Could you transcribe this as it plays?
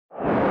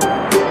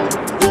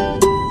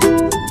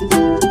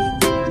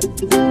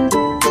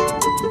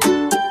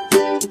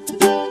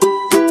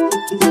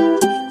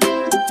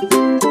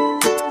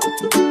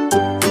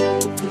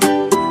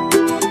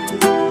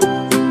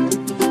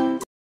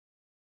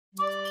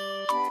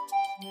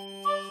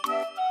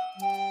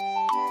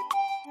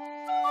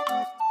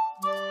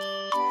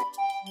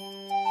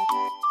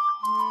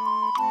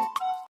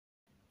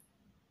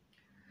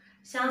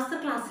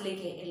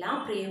ക്ലാസ്സിലേക്ക് എല്ലാ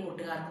പ്രിയ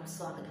കൂട്ടുകാർക്കും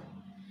സ്വാഗതം.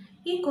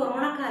 ഈ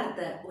കൊറോണ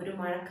കാലത്ത് ഒരു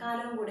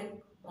മഴക്കാലവും കൂടെ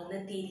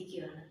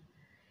വന്നെത്തിയിരിക്കുകയാണ്.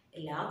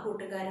 എല്ലാ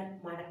കൂട്ടുകാരും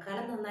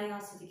മഴക്കാലം നന്നായി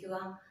ആസ്വദിക്കുക.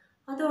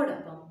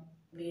 അതോടൊപ്പം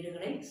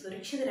വീടുകളിൽ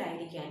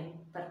സുരക്ഷിതരായിരിക്കാനും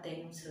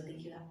പ്രത്യേകം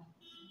ശ്രദ്ധിക്കുക.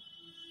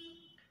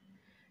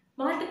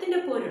 മാറ്റത്തിന്റെ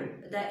പൊരുൾ,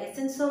 ദ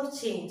എസൻസ് ഓഫ്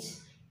ചേഞ്ച്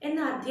എന്ന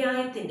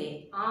അധ്യായത്തിന്റെ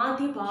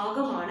ആദ്യ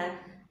ഭാഗമാണ്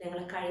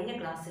ഞങ്ങൾ കഴിഞ്ഞ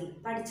ക്ലാസ്സിൽ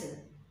പഠിച്ചത്.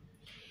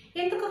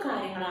 എന്തൊക്കെ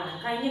കാര്യങ്ങളാണ്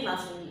കഴിഞ്ഞ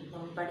ക്ലാസ്സിൽ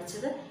നമ്മൾ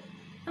പഠിച്ചത്?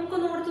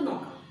 നമുക്കൊന്ന് ഓർത്തു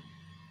നോക്കാം.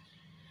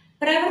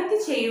 പ്രവൃത്തി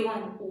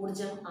ചെയ്യുവാൻ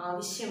ഊർജം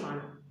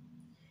ആവശ്യമാണ്.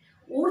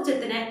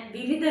 ഊർജത്തിന്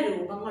വിവിധ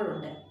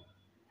രൂപങ്ങളുണ്ട്.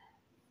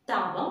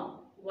 താപം,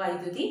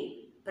 വൈദ്യുതി,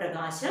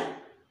 പ്രകാശം,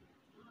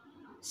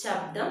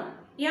 ശബ്ദം,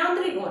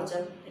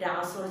 യാന്ത്രികോർജം,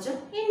 രാസോർജം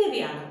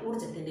എന്നിവയാണ്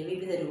ഊർജത്തിന്റെ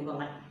വിവിധ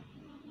രൂപങ്ങൾ.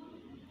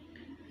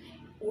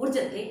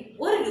 ഊർജത്തെ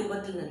ഒരു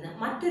രൂപത്തിൽ നിന്ന്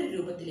മറ്റൊരു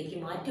രൂപത്തിലേക്ക്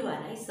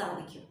മാറ്റുവാനായി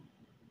സാധിക്കും.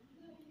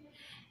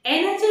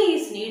 Energy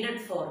is needed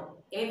for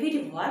every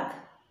work.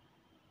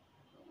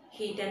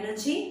 Heat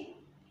energy,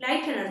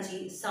 light energy,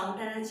 sound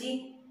energy,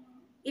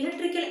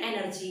 electrical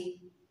energy,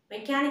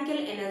 mechanical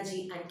energy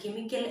and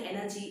chemical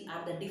energy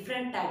are the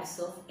different types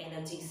of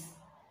energies.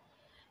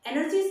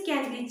 Energies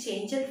can be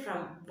changed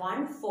from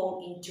one form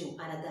into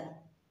another.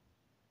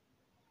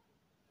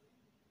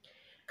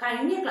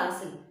 കഴിഞ്ഞ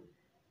ക്ലാസ്സിൽ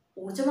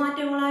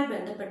ഊർജ്ജമാറ്റങ്ങളുമായി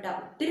ബന്ധപ്പെട്ട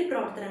ഒത്തിരി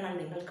പ്രവർത്തനങ്ങൾ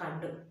നിങ്ങൾ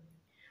കണ്ടു.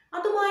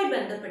 അതുമായി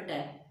ബന്ധപ്പെട്ട്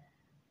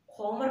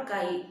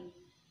ഹോംവർക്കായി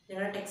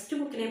നിങ്ങളുടെ ടെക്സ്റ്റ്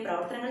ബുക്കിലെ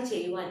പ്രവർത്തനങ്ങൾ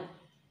ചെയ്യുവാൻ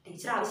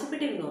ടീച്ചർ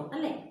ആവശ്യപ്പെട്ടിരുന്നു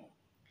അല്ലേ?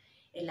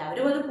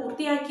 എല്ലാവരും അത്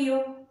പൂർത്തിയാക്കിയോ?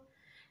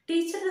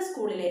 ടീച്ചറുടെ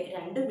സ്കൂളിലെ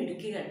 2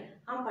 മിടുക്കികൾ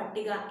ആ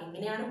പട്ടിക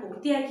എങ്ങനെയാണ്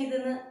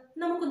പൂർത്തിയാക്കിയതെന്ന്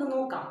നമുക്കൊന്ന്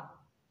നോക്കാം.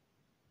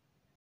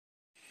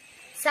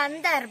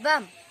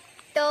 സന്ദർഭം: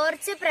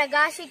 ടോർച്ച്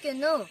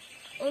പ്രകാശിക്കുന്നു.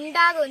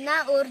 ഉണ്ടാകുന്ന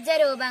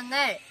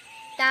ഊർജരൂപങ്ങൾ: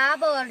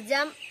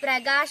 താപോർജം,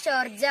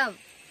 പ്രകാശോർജം.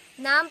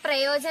 നാം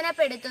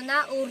പ്രയോജനപ്പെടുത്തുന്ന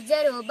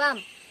ഊർജരൂപം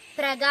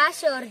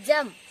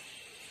പ്രകാശോർജം.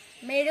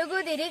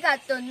 മെഴുകുതിരി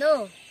കത്തുന്നു.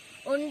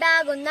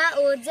 ഉണ്ടാകുന്ന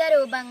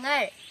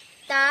ഊർജരൂപങ്ങൾ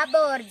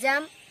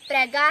താപോർജം,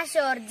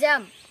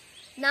 പ്രകാശോർജം.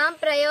 നാം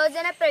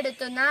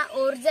പ്രയോജനപ്പെടുത്തുന്ന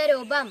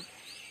ഊർജരൂപം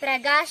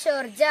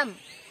പ്രകാശോർജം.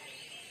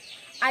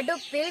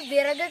 അടുപ്പിൽ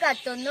വിറക്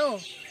കത്തുന്നു.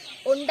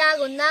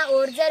 ഉണ്ടാകുന്ന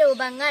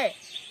ഊർജരൂപങ്ങൾ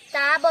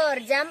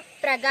താപോർജം,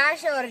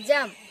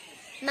 പ്രകാശോർജം.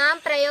 നാം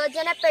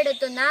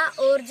പ്രയോജനപ്പെടുത്തുന്ന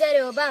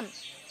ഊർജരൂപം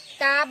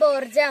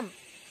താപോർജം.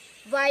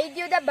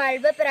 വൈദ്യുത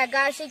ബൾബ്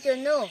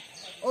പ്രകാശിക്കുന്നു.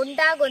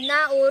 ഉണ്ടാകുന്ന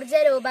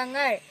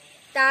ഊർജരൂപങ്ങൾ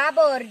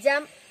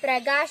താപോർജം,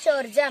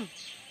 പ്രകാശോർജം.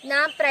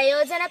 നാം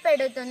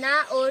പ്രയോജനപ്പെടുത്തുന്ന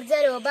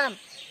ഊർജരൂപം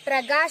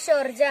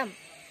പ്രകാശോർജം.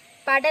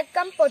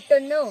 പടക്കം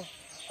പൊട്ടുന്നു.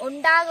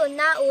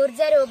 ഉണ്ടാകുന്ന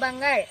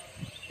ഊർജരൂപങ്ങൾ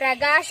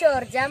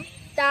പ്രകാശോർജം,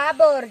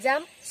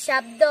 താപോർജം,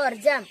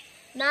 ശബ്ദോർജം.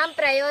 നാം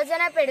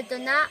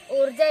പ്രയോജനപ്പെടുത്തുന്ന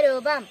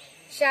ഊർജരൂപം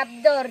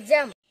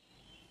ശബ്ദോർജം.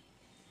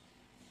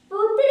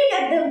 പൂത്തിരി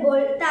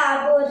കത്തുമ്പോൾ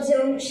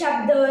താപോർജവും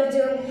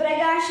ശബ്ദോർജവും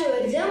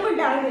പ്രകാശോർജവും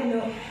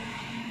ഉണ്ടാകുന്നു.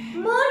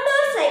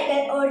 മോട്ടോർ സൈക്കിൾ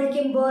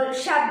ഓടിക്കുമ്പോൾ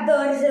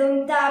ശബ്ദോർജവും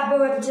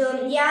താപോർജവും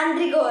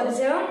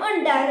യാന്ത്രികോർജവും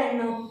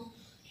ഉണ്ടാകുന്നു.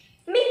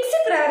 മിക്സി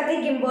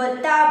പ്രവർത്തിക്കുമ്പോൾ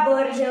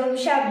താപോർജവും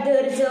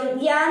ശബ്ദോർജവും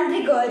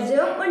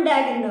യാന്ത്രികോർജവും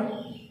ഉണ്ടാകുന്നു.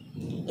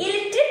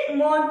 ഇലക്ട്രിക്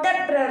മോട്ടോർ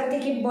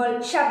പ്രവർത്തിക്കുമ്പോൾ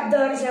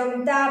ശബ്ദോർജവും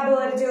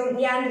താപോർജവും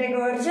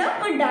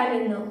യാന്ത്രികോർജവും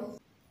ഉണ്ടാകുന്നു.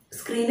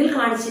 സ്ക്രീനിൽ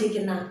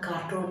കാണിച്ചിരിക്കുന്ന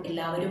കാർട്ടൂൺ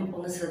എല്ലാവരും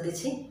ഒന്ന്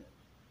ശ്രദ്ധിച്ച്.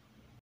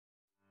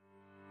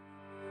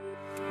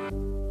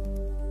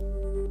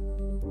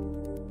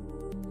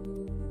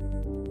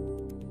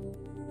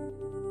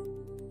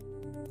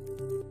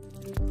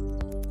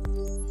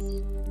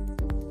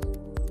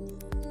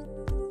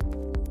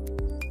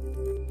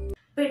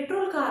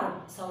 പെട്രോൾ കാറും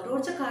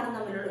സൗരോർജ്ജ കാറും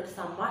തമ്മിലുള്ള ഒരു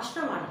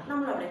സംഭാഷണമാണ്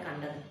നമ്മൾ അവിടെ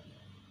കണ്ടത്.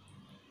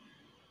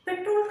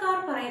 പെട്രോൾ കാർ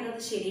പറയുന്നത്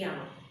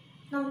ശരിയാണോ?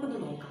 നമുക്കൊന്ന്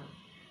നോക്കാം.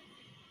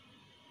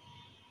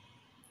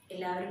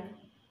 എല്ലാവരും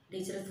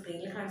ടീച്ചർ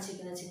സ്ക്രീനിൽ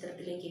കാണിച്ചിരിക്കുന്ന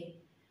ചിത്രത്തിലേക്ക്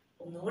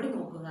ഒന്നുകൂടി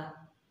നോക്കുക.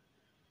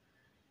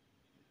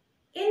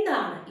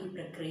 എന്താണ് ഈ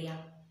പ്രക്രിയ?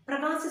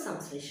 പ്രകാശ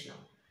സംശ്ലേഷണം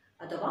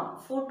അഥവാ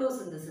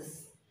ഫോട്ടോസിന്തസിസ്.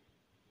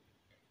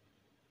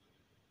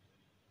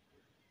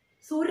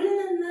 സൂര്യനിൽ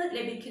നിന്ന്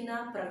ലഭിക്കുന്ന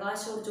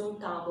പ്രകാശോർജവും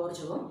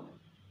താപോർജവും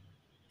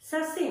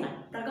സസ്യങ്ങൾ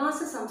പ്രകാശ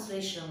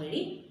സംശ്ലേഷണം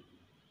വഴി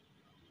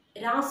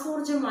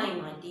രാസോർജമായി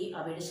മാറ്റി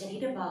അവയുടെ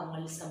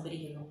ശരീരഭാഗങ്ങളിൽ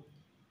സംഭരിക്കുന്നു.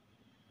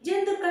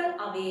 ജന്തുക്കൾ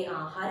അവയെ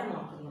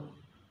ആഹാരമാക്കുന്നു.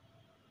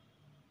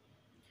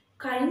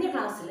 കഴിഞ്ഞ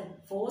ക്ലാസ്സിൽ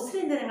ഫോസിൽ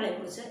ഇന്ധനങ്ങളെ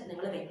കുറിച്ച്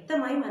നിങ്ങൾ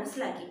വ്യക്തമായി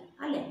മനസ്സിലാക്കി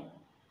അല്ലേ?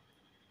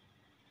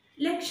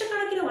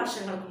 ലക്ഷക്കണക്കിന്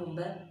വർഷങ്ങൾക്ക്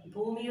മുമ്പ്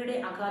ഭൂമിയുടെ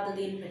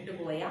അഗാധതയിൽ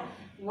പെട്ടുപോയ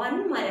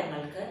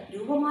വൻമരങ്ങൾക്ക്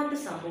രൂപമാറ്റം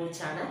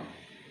സംഭവിച്ചാണ്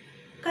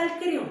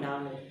കൽക്കരി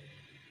ഉണ്ടാകുന്നത്.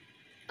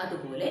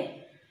 അതുപോലെ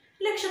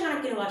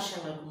ലക്ഷക്കണക്കിന്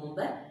വർഷങ്ങൾക്ക്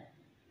മുമ്പ്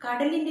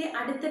കടലിന്റെ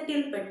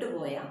അടിത്തട്ടിൽ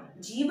പെട്ടുപോയ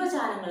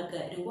ജീവജാലങ്ങൾക്ക്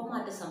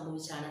രൂപമാറ്റം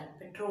സംഭവിച്ചാണ്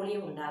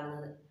പെട്രോളിയം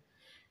ഉണ്ടാകുന്നത്.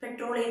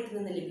 പെട്രോളിയത്തിൽ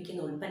നിന്ന്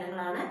ലഭിക്കുന്ന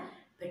ഉൽപ്പന്നങ്ങളാണ്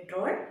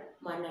പെട്രോൾ,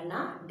 മണ്ണെണ്ണ,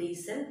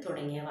 ഡീസൽ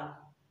തുടങ്ങിയവ.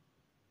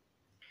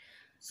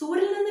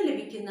 സൂര്യനിൽ നിന്ന്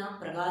ലഭിക്കുന്ന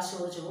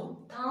പ്രകാശോർജവും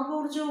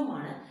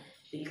താപോർജവുമാണ്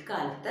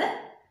പിൽക്കാലത്ത്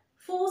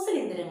fossil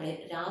ഇന്ധനങ്ങളിൽ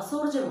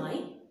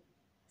രാസോർജമായി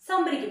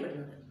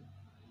സംഭരിക്കപ്പെടുന്നത്.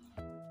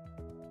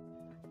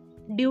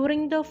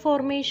 During the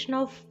formation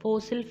of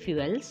fossil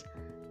fuels,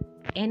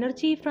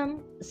 energy from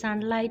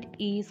sunlight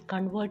is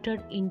converted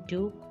into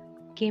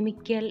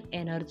chemical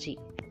energy.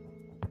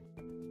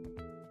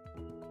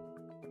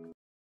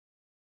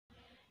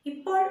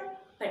 ഇപ്പോൾ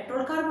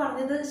പെട്രോൾ കാർ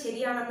പറഞ്ഞത്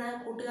ശരിയാണെന്ന്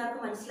കൂട്ടുകാർക്ക്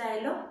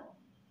മനസ്സിലായല്ലോ.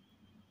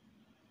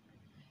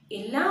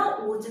 എല്ലാ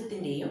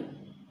ഊർജത്തിൻ്റെയും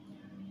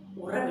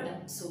ഉറവിടം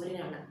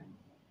സൂര്യനാണ്.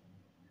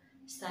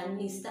 Sun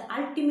is the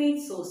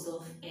ultimate source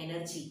of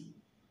energy.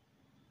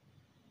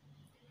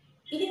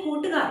 ഇനി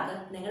കൂട്ടുകാർക്ക്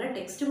നിങ്ങളുടെ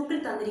ടെക്സ്റ്റ് ബുക്കിൽ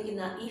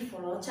തന്നിരിക്കുന്ന ഈ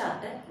ഫ്ലോ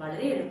ചാർട്ട്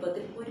വളരെ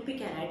എളുപ്പത്തിൽ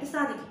പൂരിപ്പിക്കാനായിട്ട്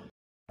സാധിക്കും.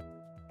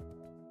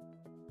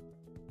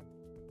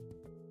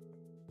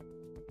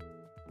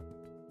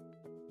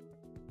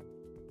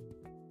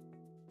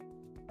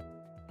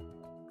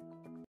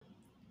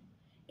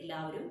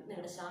 എല്ലാവരും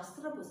നിങ്ങളുടെ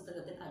ശാസ്ത്ര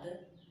പുസ്തകത്തിൽ അത്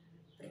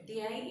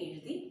വൃത്തിയായി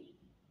എഴുതി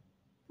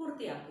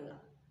പൂർത്തിയാക്കുക.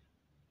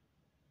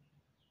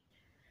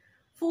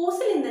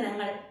 ഫോസിൽ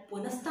ഇന്ധനങ്ങൾ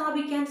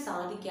പുനഃസ്ഥാപിക്കാൻ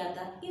സാധിക്കാത്ത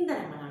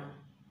ഇന്ധനങ്ങളാണ്.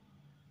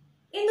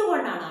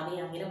 എന്തുകൊണ്ടാണ്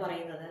അവയെ അങ്ങനെ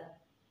പറയുന്നത്?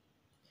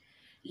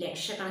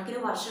 ലക്ഷക്കണക്കിന്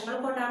വർഷങ്ങൾ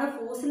കൊണ്ടാണ്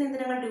ഫോസിൽ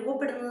ഇന്ധനങ്ങൾ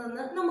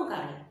രൂപപ്പെടുന്നതെന്ന്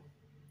നമുക്കറിയാം.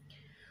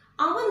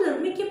 അവ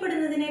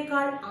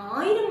നിർമ്മിക്കപ്പെടുന്നതിനേക്കാൾ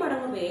 1000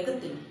 മടങ്ങ്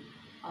വേഗത്തിൽ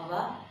അവ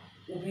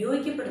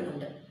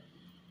ഉപയോഗിക്കപ്പെടുന്നുണ്ട്.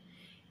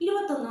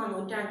 21ാം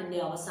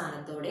നൂറ്റാണ്ടിന്റെ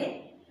അവസാനത്തോടെ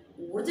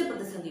ഊർജ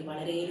പ്രതിസന്ധി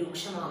വളരെ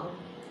രൂക്ഷമാകും.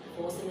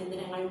 ഫോസിൽ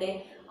ഇന്ധനങ്ങളുടെ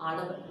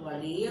അളവ്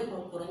വളരെ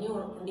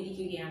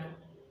കുറഞ്ഞുകൊണ്ടിരിക്കുകയാണ്.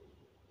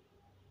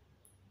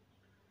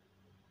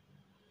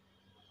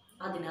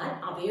 അതിനാൽ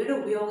അവയുടെ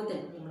ഉപയോഗത്തിൽ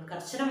നമ്മൾ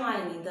കർശനമായ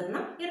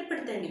നിയന്ത്രണം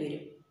ഏർപ്പെടുത്തേണ്ടി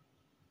വരും.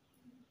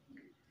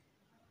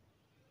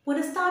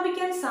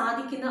 പുനഃസ്ഥാപിക്കാൻ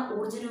സാധിക്കുന്ന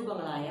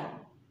ഊർജരൂപങ്ങളായ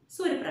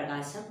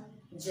സൂര്യപ്രകാശം,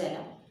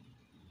 ജലം,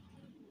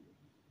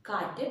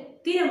 കാറ്റ്,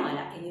 തിരമാല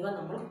എന്നിവ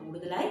നമ്മൾ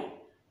കൂടുതലായി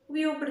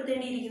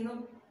ഉപയോഗപ്പെടുത്തേണ്ടിയിരിക്കുന്നു.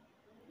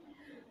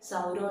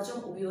 സൗരോർജം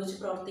ഉപയോഗിച്ച്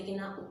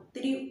പ്രവർത്തിക്കുന്ന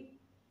ഒത്തിരി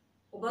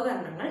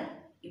ഉപകരണങ്ങൾ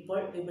ഇപ്പോൾ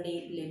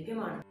വിപണിയിൽ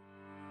ലഭ്യമാണ്.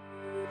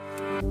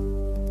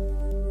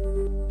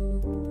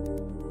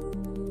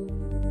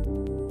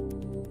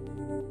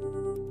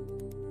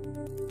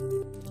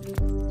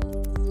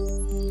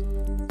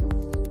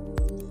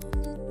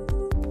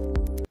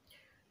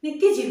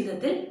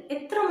 നിത്യജീവിതത്തിൽ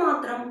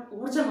എത്രമാത്രം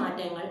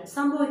ഊർജമാറ്റങ്ങൾ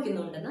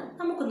സംഭവിക്കുന്നുണ്ടെന്ന്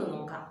നമുക്കൊന്ന്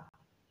നോക്കാം.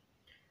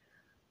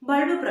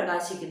 ബൾബ്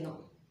പ്രകാശിക്കുന്നു.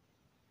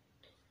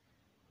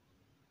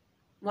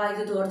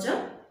 വൈദ്യുതോർജം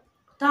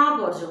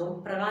താപോർജവും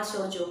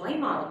പ്രകാശോർജവുമായി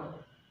മാറുന്നു.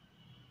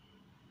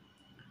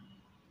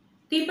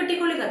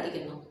 തീപ്പെട്ടിക്കൊള്ളി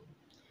കത്തിക്കുന്നു.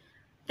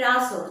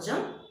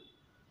 രാസോർജം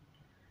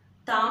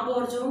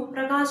താപോർജവും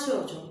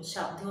പ്രകാശോർജവും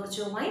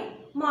ശബ്ദോർജവുമായി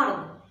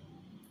മാറുന്നു.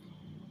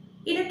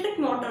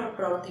 ഇലക്ട്രിക് മോട്ടോർ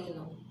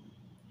പ്രവർത്തിക്കുന്നു.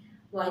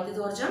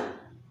 വൈദ്യുതോർജം,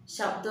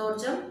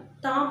 ശബ്ദോർജം,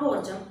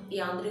 താപോർജം,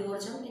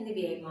 യാന്ത്രികോർജം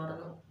എന്നിവയായി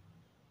മാറുന്നു.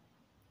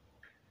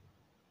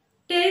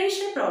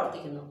 ടെലിവിഷൻ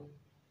പ്രവർത്തിക്കുന്നു.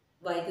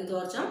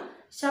 വൈദ്യുതോർജം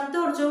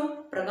ശബ്ദോർജവും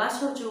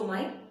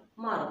പ്രകാശോർജവുമായി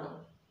മാറുന്നു.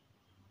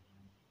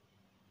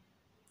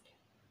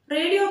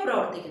 റേഡിയോ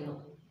പ്രവർത്തിക്കുന്നു.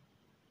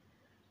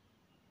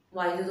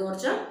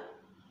 വൈദ്യുതോർജം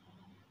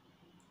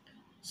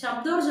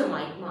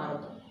ശബ്ദോർജമായി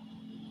മാറുന്നു.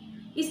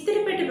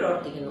 ഇസ്തിരിപ്പെട്ടി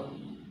പ്രവർത്തിക്കുന്നു.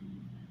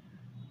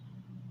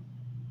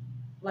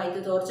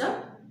 വൈദ്യുതോർജം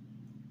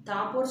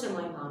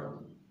താപോർജമായി മാറുന്നു.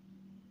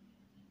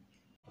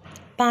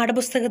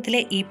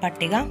 പാഠപുസ്തകത്തിലെ ഈ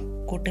പട്ടിക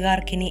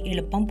കൂട്ടുകാർക്കിനി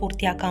എളുപ്പം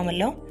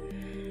പൂർത്തിയാക്കാമല്ലോ.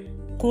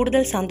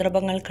 കൂടുതൽ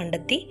സന്ദർഭങ്ങൾ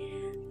കണ്ടെത്തി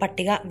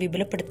പട്ടിക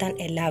വിപുലപ്പെടുത്താൻ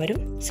എല്ലാവരും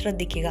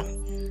ശ്രദ്ധിക്കുക.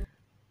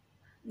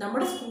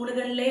 നമ്മുടെ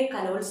സ്കൂളുകളിലെ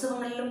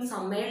കലോത്സവങ്ങളിലും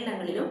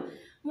സമ്മേളനങ്ങളിലും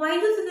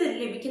വൈദ്യുതി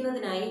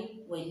ലഭിക്കുന്നതിനായി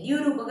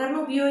വലിയൊരു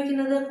ഉപകരണം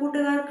ഉപയോഗിക്കുന്നത്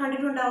കൂട്ടുകാർ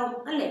കണ്ടിട്ടുണ്ടാവും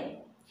അല്ലേ?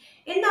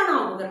 എന്താണ് ആ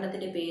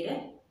ഉപകരണത്തിന്റെ പേര്?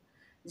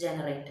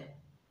 ജനറേറ്റർ.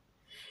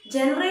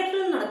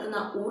 ജനറേറ്ററിൽ നടക്കുന്ന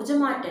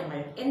ഊർജമാറ്റങ്ങൾ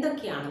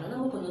എന്തൊക്കെയാണെന്ന്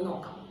നമുക്കൊന്ന്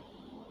നോക്കാം.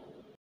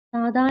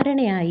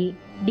 സാധാരണയായി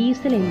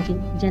ഡീസൽ എഞ്ചിൻ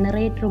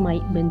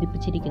ജനറേറ്ററുമായി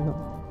ബന്ധിപ്പിച്ചിരിക്കുന്നു.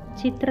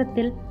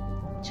 ചിത്രത്തിൽ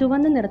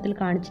ചുവന്ന നിറത്തിൽ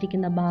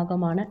കാണിച്ചിരിക്കുന്ന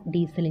ഭാഗമാണ്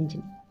ഡീസൽ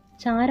എഞ്ചിൻ,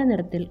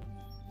 ചാരനിറത്തിൽ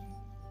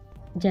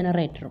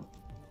ജനറേറ്ററും.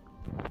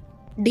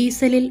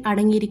 ഡീസലിൽ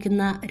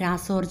അടങ്ങിയിരിക്കുന്ന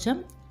രാസോർജം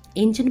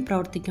എഞ്ചിൻ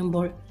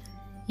പ്രവർത്തിക്കുമ്പോൾ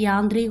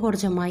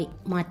യാന്ത്രികോർജമായി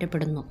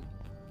മാറ്റപ്പെടുന്നു.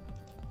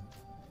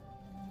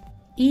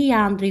 ഈ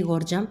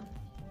യാന്ത്രികോർജം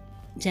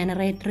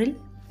ജനറേറ്ററിൽ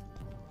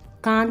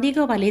കാന്തിക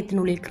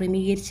വലയത്തിനുള്ളിൽ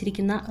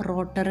ക്രമീകരിച്ചിരിക്കുന്ന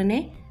റോട്ടറിനെ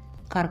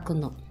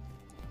കറക്കുന്നു.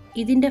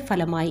 ഇതിൻ്റെ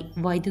ഫലമായി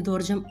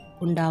വൈദ്യുതോർജം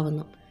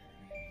ഉണ്ടാവുന്നു.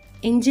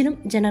 എഞ്ചിനും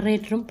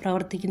ജനറേറ്ററും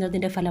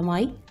പ്രവർത്തിക്കുന്നതിൻ്റെ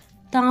ഫലമായി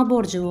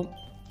താപോർജവും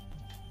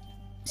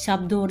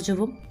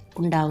ശബ്ദോർജവും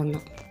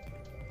ഉണ്ടാകുന്നു.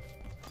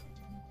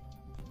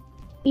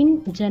 In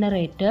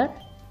generator,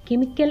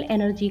 chemical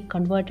energy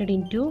converted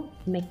into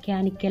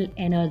mechanical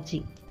energy.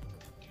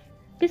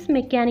 This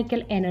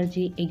mechanical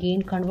energy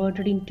again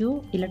converted into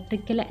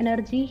electrical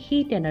energy,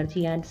 heat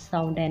energy and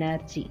sound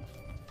energy.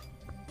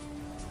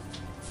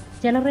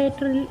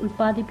 ജനറേറ്ററിൽ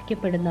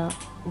ഉൽപ്പാദിപ്പിക്കപ്പെടുന്ന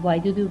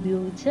വൈദ്യുതി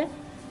ഉപയോഗിച്ച്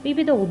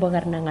വിവിധ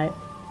ഉപകരണങ്ങൾ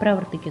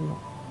പ്രവർത്തിക്കുന്നു.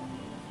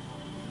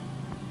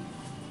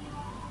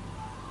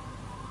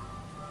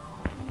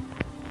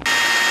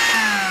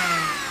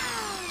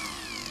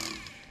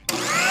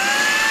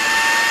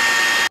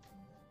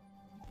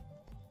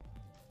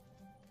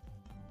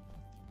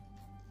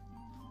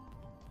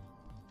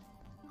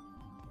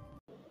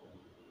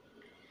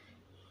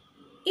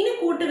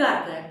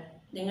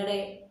 നിങ്ങളുടെ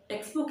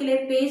ടെക്സ്റ്റ് ബുക്കിലെ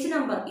പേജ്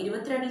നമ്പർ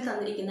 22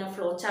 തന്നിരിക്കുന്ന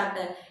ഫ്ലോ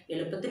ചാർട്ട്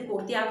എളുപ്പത്തിൽ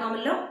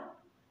പൂർത്തിയാക്കാമല്ലോ.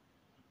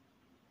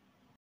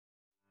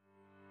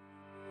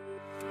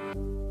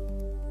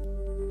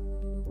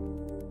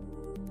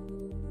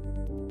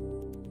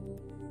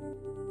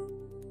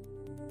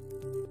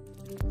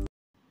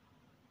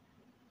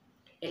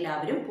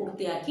 എല്ലാവരും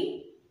പൂർത്തിയാക്കി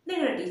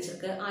നിങ്ങളുടെ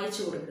ടീച്ചർക്ക്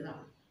അയച്ചു കൊടുക്കുക.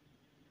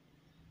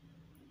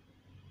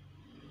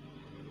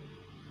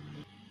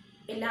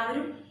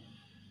 എല്ലാവരും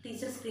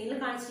ടീച്ചർ സ്ക്രീനിൽ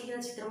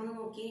കാണിച്ചിരിക്കുന്ന ചിത്രം ഒന്ന്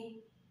നോക്കി.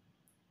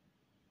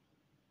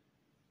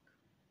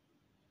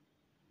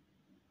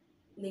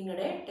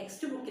 നിങ്ങളുടെ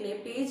ടെക്സ്റ്റ് ബുക്കിലെ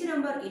പേജ്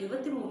നമ്പർ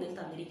 23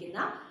 തന്നിരിക്കുന്ന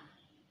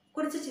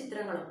കുറച്ച്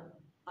ചിത്രങ്ങളും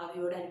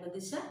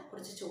അവയോടനുബന്ധിച്ച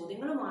കുറച്ച്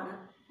ചോദ്യങ്ങളുമാണ്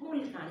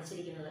മുകളിൽ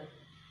കാണിച്ചിരിക്കുന്നത്.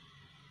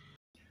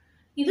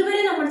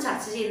 ഇതുവരെ നമ്മൾ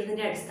ചർച്ച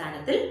ചെയ്തതിന്റെ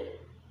അടിസ്ഥാനത്തിൽ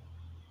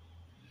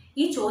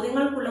ഈ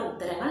ചോദ്യങ്ങൾക്കുള്ള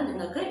ഉത്തരങ്ങൾ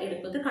നിങ്ങൾക്ക്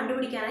എളുപ്പത്തിൽ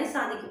കണ്ടുപിടിക്കാനായി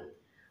സാധിക്കും.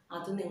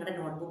 അതും നിങ്ങളുടെ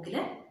നോട്ട്ബുക്കിൽ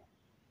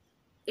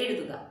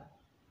എഴുതുക.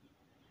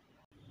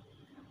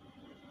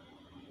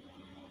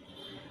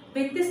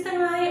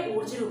 വ്യത്യസ്തങ്ങളായ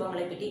ഊർജ്ജ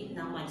രൂപങ്ങളെ പറ്റി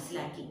നാം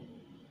മനസ്സിലാക്കി.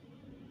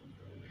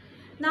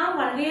 നാം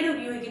വളരെയേറെ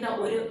ഉപയോഗിക്കുന്ന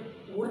ഒരു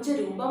ഊർജ്ജ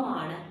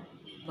രൂപമാണ്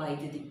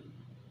വൈദ്യുതി.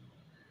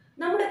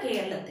 നമ്മുടെ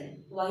കേരളത്തിൽ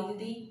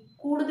വൈദ്യുതി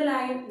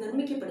കൂടുതലായും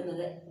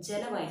നിർമ്മിക്കപ്പെടുന്നത്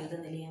ജലവൈദ്യുത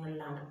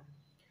നിലയങ്ങളിലാണ്.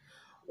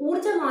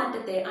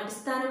 ഊർജ്ജമാറ്റത്തെ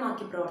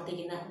അടിസ്ഥാനമാക്കി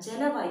പ്രവർത്തിക്കുന്ന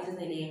ജലവൈദ്യുത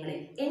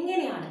നിലയങ്ങളിൽ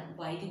എങ്ങനെയാണ്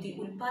വൈദ്യുതി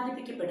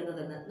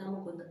ഉൽപ്പാദിപ്പിക്കപ്പെടുന്നതെന്ന്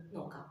നമുക്കൊന്ന്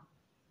നോക്കാം.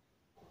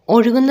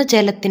 ഒഴുകുന്ന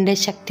ജലത്തിൻ്റെ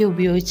ശക്തി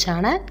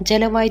ഉപയോഗിച്ചാണ്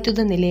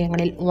ജലവൈദ്യുത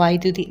നിലയങ്ങളിൽ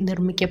വൈദ്യുതി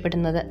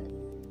നിർമ്മിക്കപ്പെടുന്നത്.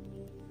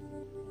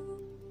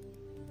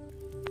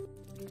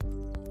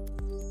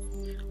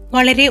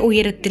 വളരെ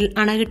ഉയരത്തിൽ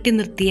അണകെട്ടി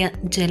നിർത്തിയ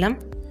ജലം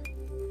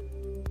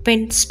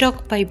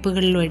പെൻസ്റ്റോക്ക്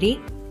പൈപ്പുകൾ വഴി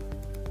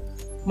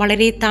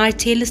വളരെ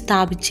താഴ്ചയിൽ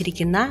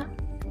സ്ഥാപിച്ചിരിക്കുന്ന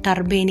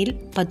ടർബൈനിൽ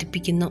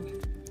പതിപ്പിക്കുന്നു.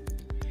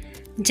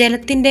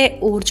 ജലത്തിൻ്റെ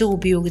ഊർജ്ജം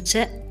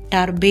ഉപയോഗിച്ച്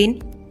ടർബൈൻ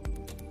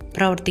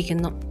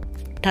പ്രവർത്തിക്കുന്നു.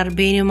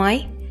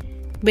 ടർബൈനുമായി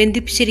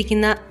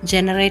ബന്ധിപ്പിച്ചിരിക്കുന്ന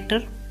ജനറേറ്റർ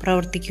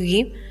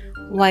പ്രവർത്തിക്കുകയും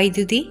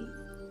വൈദ്യുതി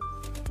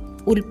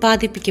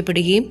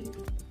ഉൽപ്പാദിപ്പിക്കപ്പെടുകയും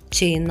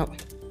ചെയ്യുന്നു.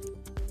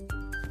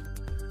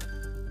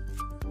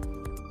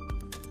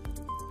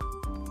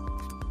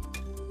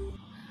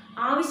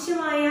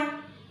 ആവശ്യമായ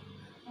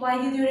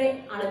വൈദ്യുതിയുടെ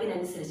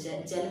അളവിനനുസരിച്ച്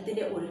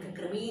ജലത്തിന്റെ ഒഴുക്ക്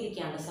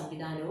ക്രമീകരിക്കാനുള്ള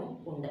സംവിധാനവും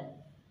ഉണ്ട്.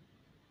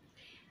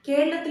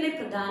 കേരളത്തിലെ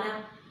പ്രധാന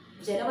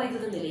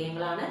ജലവൈദ്യുത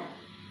നിലയങ്ങളാണ്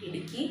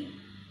ഇടുക്കി,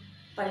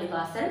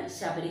 പള്ളിവാസൽ,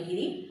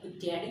 ശബരിഗിരി,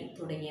 കുറ്റ്യാടി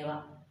തുടങ്ങിയവ.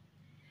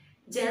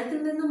 ജലത്തിൽ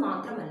നിന്നും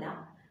മാത്രമല്ല,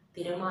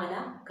 തിരമാല,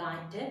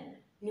 കാറ്റ്,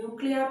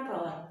 ന്യൂക്ലിയർ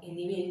പവർ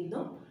എന്നിവയിൽ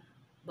നിന്നും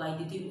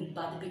വൈദ്യുതി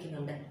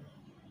ഉൽപ്പാദിപ്പിക്കുന്നുണ്ട്.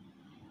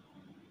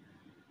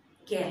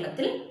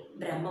 കേരളത്തിൽ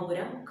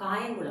ബ്രഹ്മപുരം,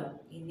 കായംകുളം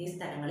എന്നീ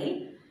സ്ഥലങ്ങളിൽ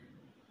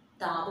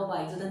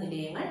താപവൈദ്യുത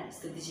നിലയങ്ങൾ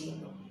സ്ഥിതി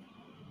ചെയ്യുന്നു.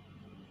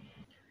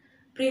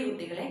 പ്രിയ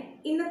കുട്ടികളെ,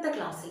 ഇന്നത്തെ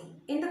ക്ലാസ്സിൽ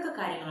എന്തൊക്കെ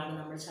കാര്യങ്ങളാണ്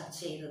നമ്മൾ ചർച്ച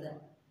ചെയ്തത്?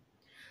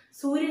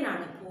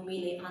 സൂര്യനാണ്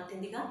ഭൂമിയിലെ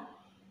ആത്യന്തിക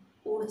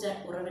ഊർജ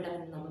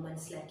ഉറവിടമെന്ന് നമ്മൾ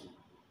മനസ്സിലാക്കി.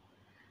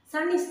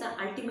 Sun is the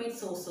ultimate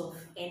source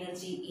of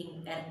energy in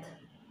earth.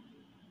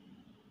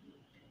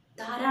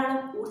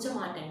 ധാരാളം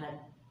ഊർജ്ജമാറ്റങ്ങൾ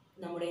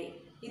നമ്മുടെ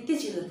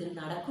നിത്യജീവിതത്തിൽ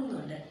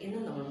നടക്കുന്നുണ്ട്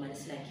എന്നും നമ്മൾ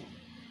മനസ്സിലാക്കി.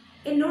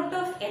 A lot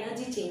of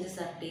energy changes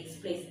that takes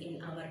place in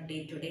our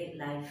day-to-day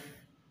life.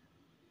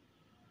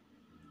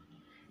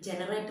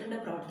 ജനറേറ്ററിന്റെ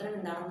പ്രവർത്തനം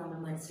എന്താണെന്ന് നമ്മൾ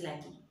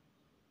മനസ്സിലാക്കി.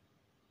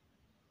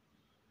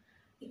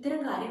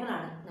 ഇത്തരം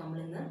കാര്യങ്ങളാണ് നമ്മൾ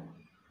ഇന്ന്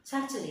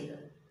ചർച്ച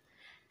ചെയ്തത്.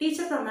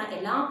 ടീച്ചർ തന്ന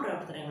എല്ലാ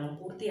പ്രവർത്തനങ്ങളും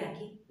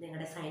പൂർത്തിയാക്കി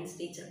നിങ്ങളുടെ സയൻസ്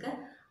ടീച്ചർക്ക്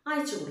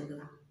അയച്ചു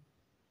കൊടുക്കുക.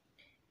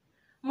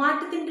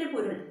 മാറ്റത്തിന്റെ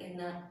പൊരുൾ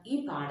എന്ന ഈ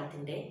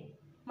പാഠത്തിന്റെ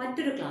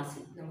മറ്റൊരു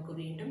ക്ലാസ്സിൽ നമുക്ക്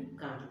വീണ്ടും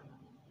കാണാം.